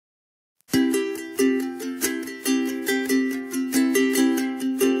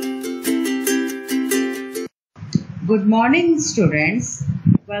Good morning, students.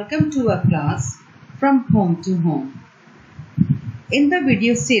 Welcome to our class From Home to Home. In the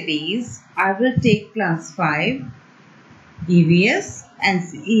video series, I will take class 5, E.V.S and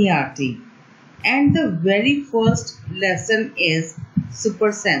ERT. And the very first lesson is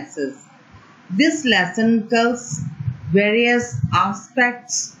super senses. This lesson tells various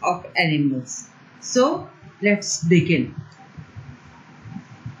aspects of animals. So, let's begin.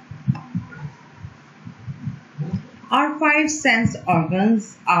 Our five sense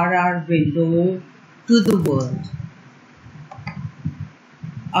organs are our window to the world.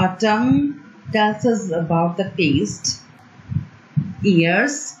 Our tongue tells us about the taste.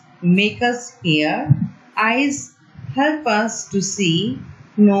 Ears make us hear. Eyes help us to see.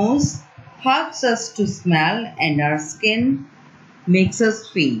 Nose helps us to smell, and our skin makes us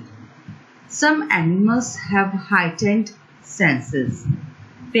feel. Some animals have heightened senses.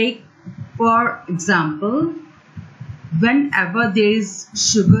 Take, for example, whenever there is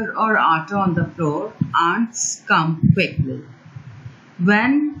sugar or atta on the floor, ants come quickly.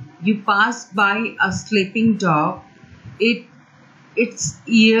 When you pass by a sleeping dog, its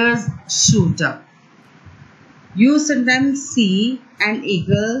ears shoot up. You sometimes see an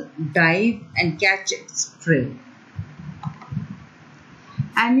eagle dive and catch its prey.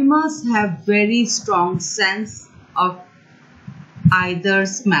 Animals have very strong sense of either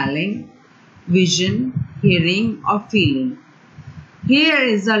smelling, vision, hearing or feeling. Here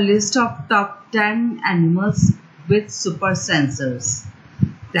is a list of top 10 animals with super sensors.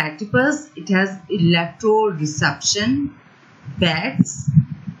 Platypus, it has electroreception. Bats,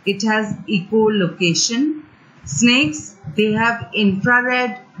 it has echolocation. Snakes, they have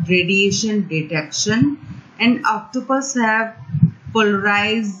infrared radiation detection, and octopus have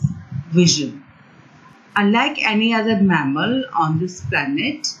polarized vision. Unlike any other mammal on this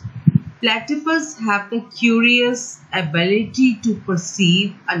planet, platypus have the curious ability to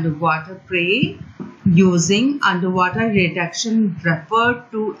perceive underwater prey using underwater detection referred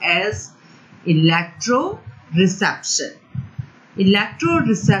to as electroreception.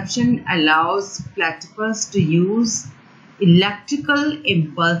 Electroreception allows platypus to use electrical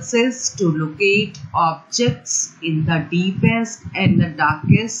impulses to locate objects in the deepest and the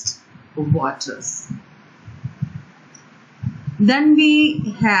darkest waters. Then we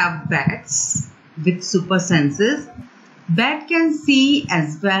have bats with super senses. Bat can see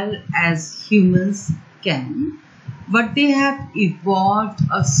as well as humans can, but they have evolved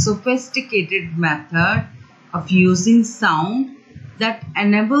a sophisticated method of using sound that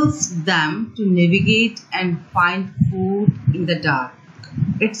enables them to navigate and find food in the dark.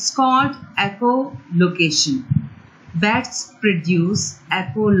 It's called echolocation. Bats produce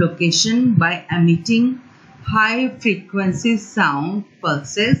echolocation by emitting high-frequency sound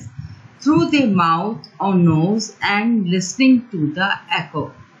pulses through their mouth or nose and listening to the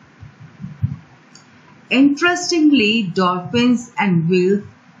echo. Interestingly, dolphins and whales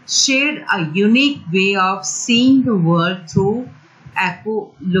share a unique way of seeing the world through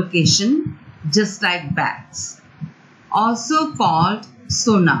echolocation, just like bats, also called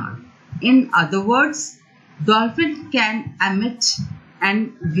sonar. In other words, dolphins can emit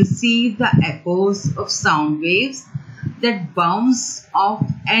and receive the echoes of sound waves that bounce off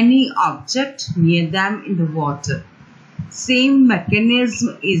any object near them in the water. Same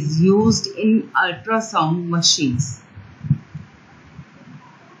mechanism is used in ultrasound machines.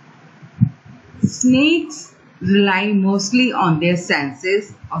 Snakes rely mostly on their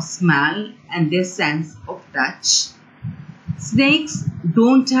senses of smell and their sense of touch. Snakes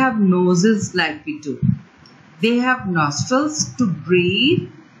don't have noses like we do. They have nostrils to breathe,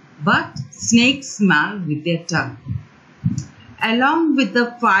 but snakes smell with their tongue. Along with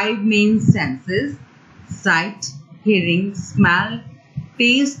the five main senses, sight, hearing, smell,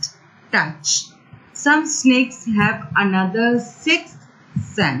 taste, touch, some snakes have another sixth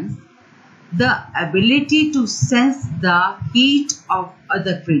sense, the ability to sense the heat of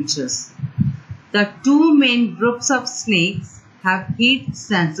other creatures. The two main groups of snakes have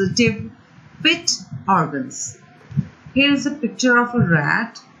heat-sensitive pit organs. Here is a picture of a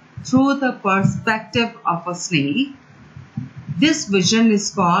rat through the perspective of a snake. This vision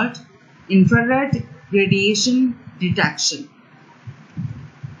is called infrared radiation detection.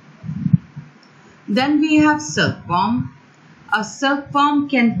 Then we have silkworm. A silkworm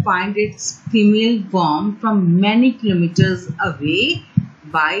can find its female worm from many kilometers away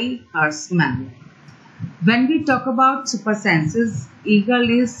by her smell. When we talk about super senses, eagle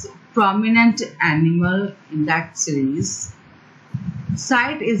is prominent animal in that series.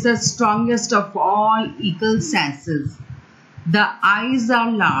 Sight is the strongest of all eagle senses. The eyes are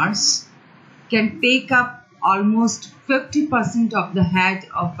large, can take up almost 50% of the head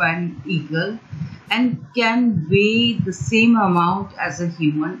of an eagle and can weigh the same amount as a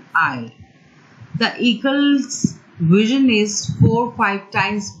human eye. The eagle's vision is 4 or 5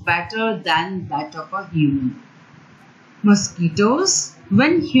 times better than that of a human. Mosquitoes.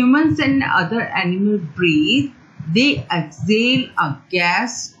 When humans and other animals breathe, they exhale a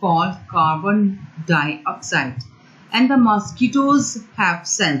gas called carbon dioxide, and the mosquitoes have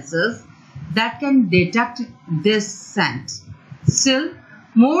sensors that can detect this scent. Still,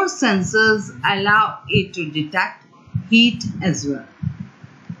 more sensors allow it to detect heat as well.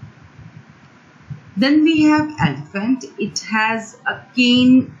 Then we have elephant. It has a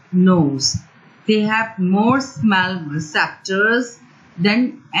keen nose. They have more smell receptors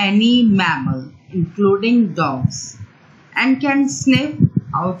than any mammal, including dogs, and can sniff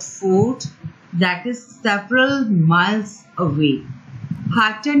out food that is several miles away.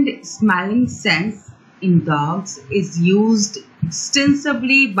 Heightened smelling sense in dogs is used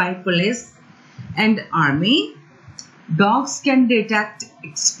extensively by police and army. Dogs can detect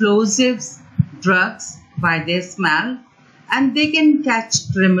explosives, drugs by their smell, and they can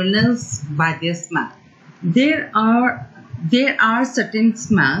catch criminals by their smell. There are certain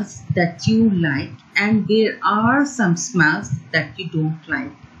smells that you like, and there are some smells that you don't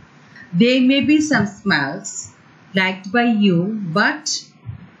like. There may be some smells liked by you, but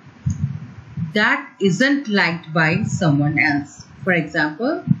that isn't liked by someone else. For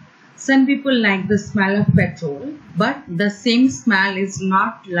example, some people like the smell of petrol, but the same smell is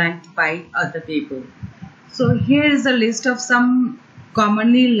not liked by other people. So here is a list of some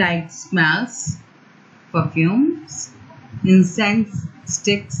commonly liked smells: perfumes, incense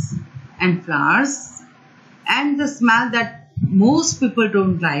sticks and flowers. And the smell that most people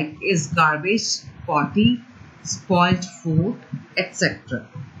don't like is garbage, potty, spoiled food, etc.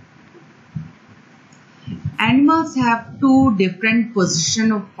 Animals have two different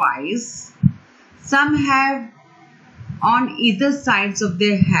positions of eyes. Some have on either sides of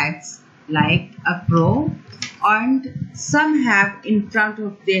their heads like a crow, and some have in front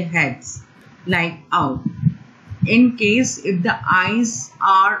of their heads like owl. In case if the eyes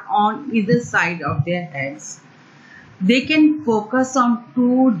are on either side of their heads, they can focus on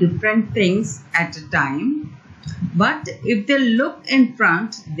two different things at a time. But if they look in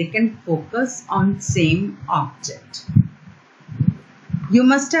front, they can focus on same object. You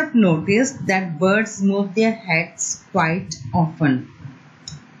must have noticed that birds move their heads quite often.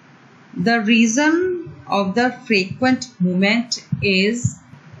 The reason of the frequent movement is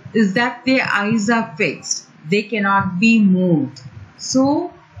that their eyes are fixed. They cannot be moved.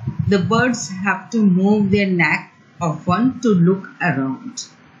 So the birds have to move their neck often to look around.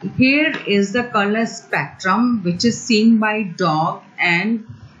 Here is the color spectrum which is seen by dog and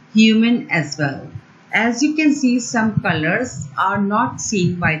human as well. As you can see, some colors are not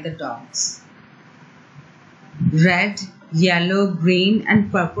seen by the dogs. Red, yellow, green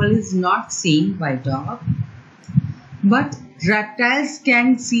and purple is not seen by dog. But reptiles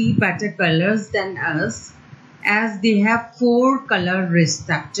can see better colors than us, as they have 4 color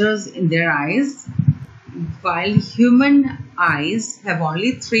receptors in their eyes, while human eyes have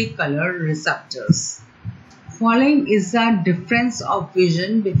only 3 color receptors. Following is the difference of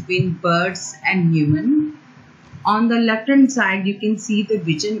vision between birds and human. On the left hand side you can see the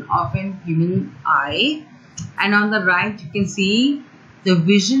vision of a human eye, and on the right you can see the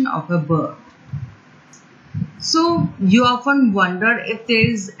vision of a bird. So you often wonder if there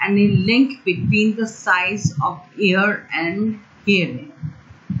is any link between the size of ear and hearing.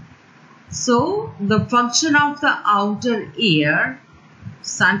 So the function of the outer ear,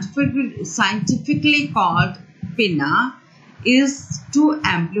 scientifically called pinna, is to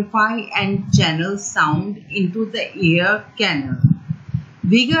amplify and channel sound into the ear canal.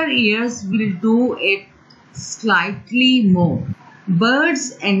 Bigger ears will do it slightly more.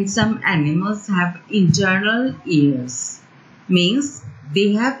 Birds and some animals have internal ears. Means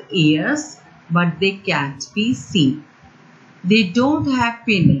they have ears but they can't be seen. They don't have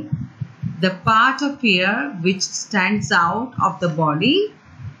pinnae, the part of ear which stands out of the body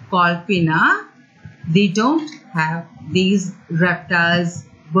called pinna. They don't have these reptiles,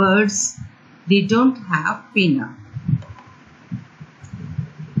 birds, they don't have pinna.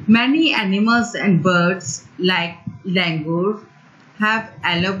 Many animals and birds like langur have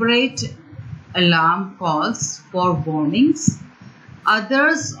elaborate alarm calls for warnings,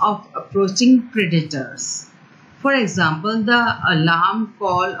 others of approaching predators. For example, the alarm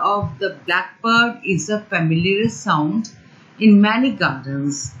call of the blackbird is a familiar sound in many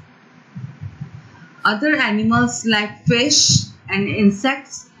gardens. Other animals like fish and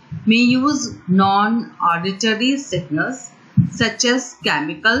insects may use non-auditory signals such as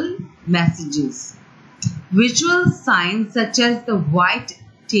chemical messages. Visual signs such as the white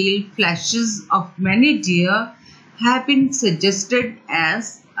tail flashes of many deer have been suggested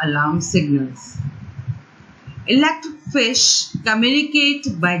as alarm signals. Electric fish communicate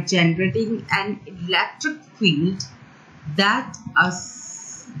by generating an electric field that a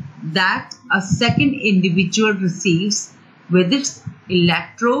second individual receives with its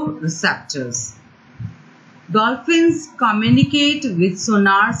electroreceptors. Dolphins communicate with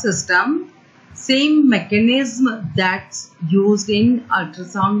sonar system, same mechanism that's used in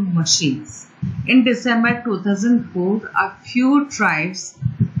ultrasound machines. In December 2004, a few tribes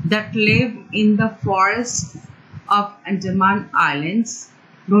that live in the forests of Andaman Islands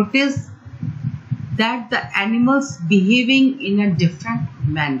noticed that the animals behaving in a different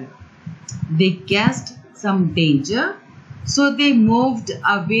manner. They guessed some danger, so they moved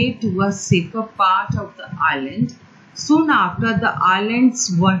away to a safer part of the island. Soon after, the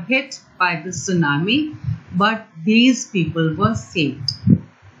islands were hit by the tsunami, but these people were saved.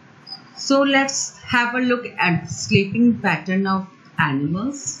 So let's have a look at the sleeping pattern of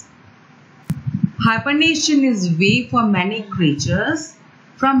animals. Hibernation is a way for many creatures,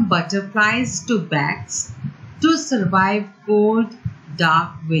 from butterflies to bats, to survive cold,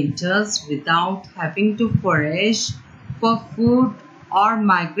 dark winters without having to forage for food or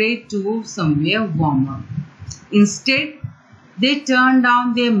migrate to somewhere warmer. Instead, they turn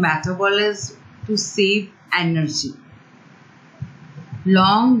down their metabolism to save energy.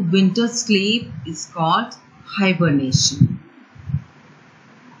 Long winter sleep is called hibernation.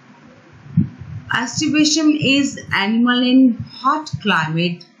 Estivation is animal in hot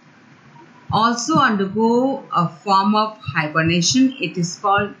climate also undergo a form of hibernation. It is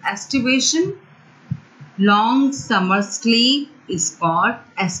called estivation. Long summer sleep is called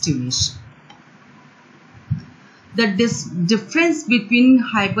estivation. The difference between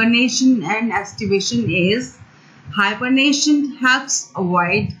hibernation and estivation is hibernation helps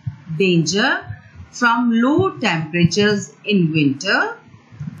avoid danger from low temperatures in winter.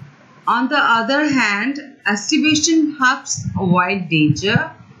 On the other hand, estivation helps avoid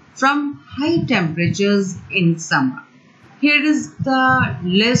danger from high temperatures in summer. Here is the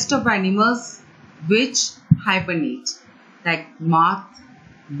list of animals which hibernate, like moth,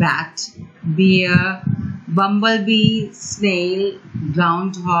 bat, bear, bumblebee, snail,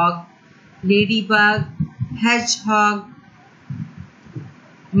 groundhog, ladybug, hedgehog,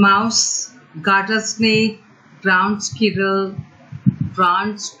 mouse, garter snake, ground squirrel,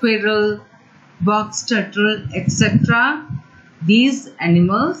 box turtle, etc. These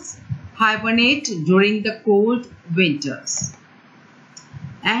animals hibernate during the cold winters.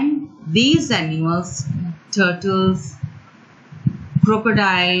 And these animals, turtles,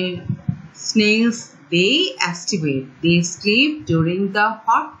 crocodile, snails, they estivate. They sleep during the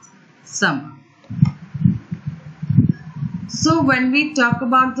hot summer. So when we talk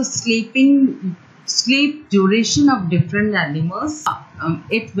about the sleep duration of different animals,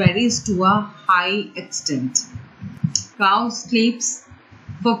 it varies to a high extent. Cow sleeps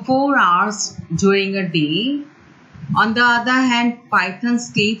for 4 hours during a day. On the other hand, python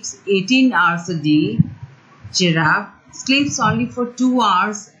sleeps 18 hours a day. Giraffe sleeps only for 2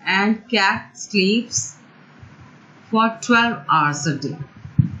 hours and cat sleeps for 12 hours a day.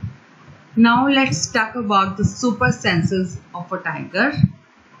 Now let's talk about the super senses of a tiger.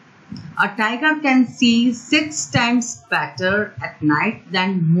 A tiger can see 6 times better at night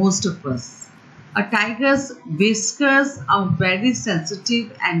than most of us. A tiger's whiskers are very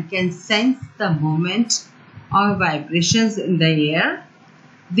sensitive and can sense the movement or vibrations in the air.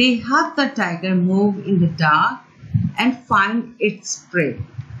 They help the tiger move in the dark and find its prey.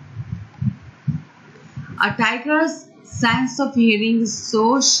 A tiger's sense of hearing is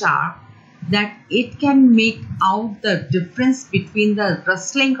so sharp that it can make out the difference between the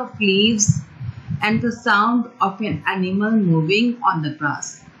rustling of leaves and the sound of an animal moving on the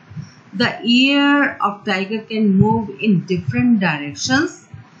grass. The ear of tiger can move in different directions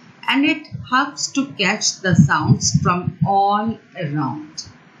and it helps to catch the sounds from all around.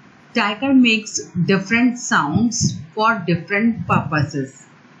 Tiger makes different sounds for different purposes,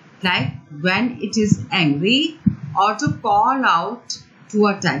 like when it is angry or to call out to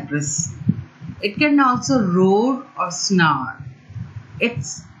a tigress. It can also roar or snarl.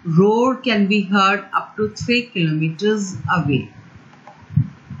 Its roar can be heard up to 3 kilometers away.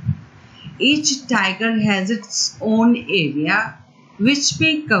 Each tiger has its own area which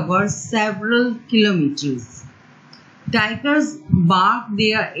may cover several kilometers. Tigers mark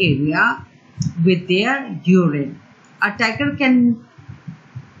their area with their urine. A tiger can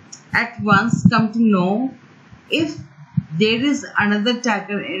at once come to know if there is another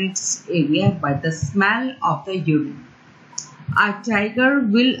tiger in its area by the smell of the urine. A tiger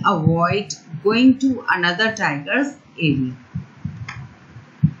will avoid going to another tiger's area.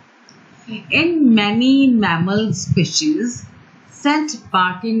 In many mammal species, scent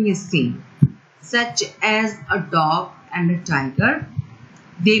marking is seen, such as a dog and a tiger.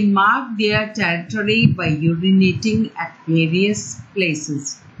 They mark their territory by urinating at various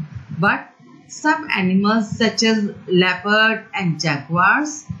places. But some animals such as leopard and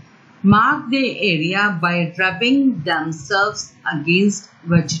jaguars mark their area by rubbing themselves against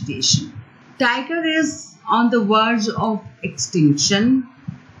vegetation. Tiger is on the verge of extinction.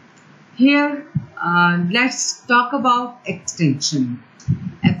 Here, let's talk about extinction.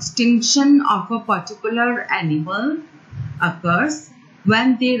 Extinction of a particular animal occurs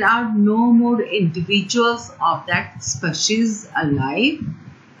when there are no more individuals of that species alive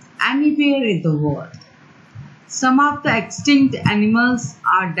anywhere in the world. Some of the extinct animals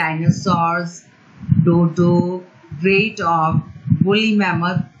are dinosaurs, dodo, great auk, woolly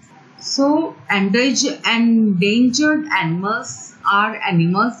mammoth. So, endangered animals are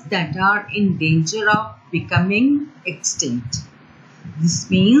animals that are in danger of becoming extinct. This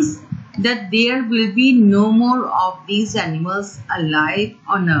means that there will be no more of these animals alive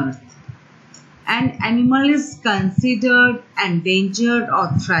on earth. An animal is considered endangered or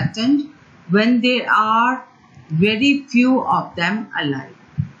threatened when there are very few of them alive.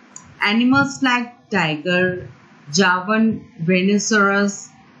 Animals like tiger, Javan rhinoceros,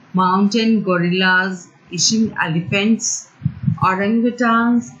 mountain gorillas, Asian elephants,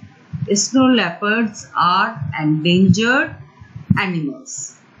 orangutans, snow leopards are endangered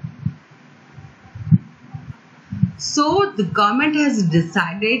animals. So the government has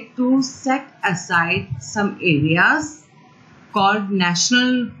decided to set aside some areas called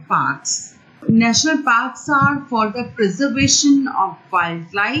national parks. National parks are for the preservation of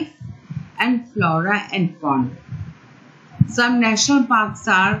wildlife and flora and fauna. Some national parks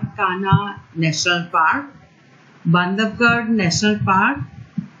are Kanha National Park, Bandhavgarh National Park,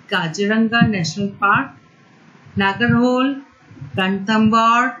 Kaziranga National Park, Nagarhole,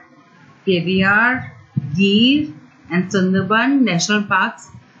 Ranthambore, Periyar, Gir and Sundarban National Parks.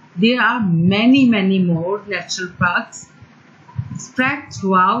 There are many more national parks spread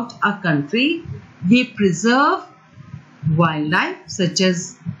throughout our country. They preserve wildlife such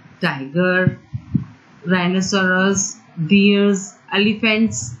as tiger, rhinoceros, deers,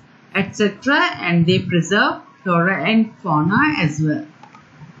 elephants, etc. and they preserve flora and fauna as well.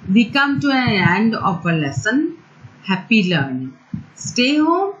 We come to an end of a lesson. Happy learning. Stay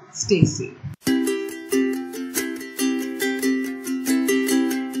home, stay safe.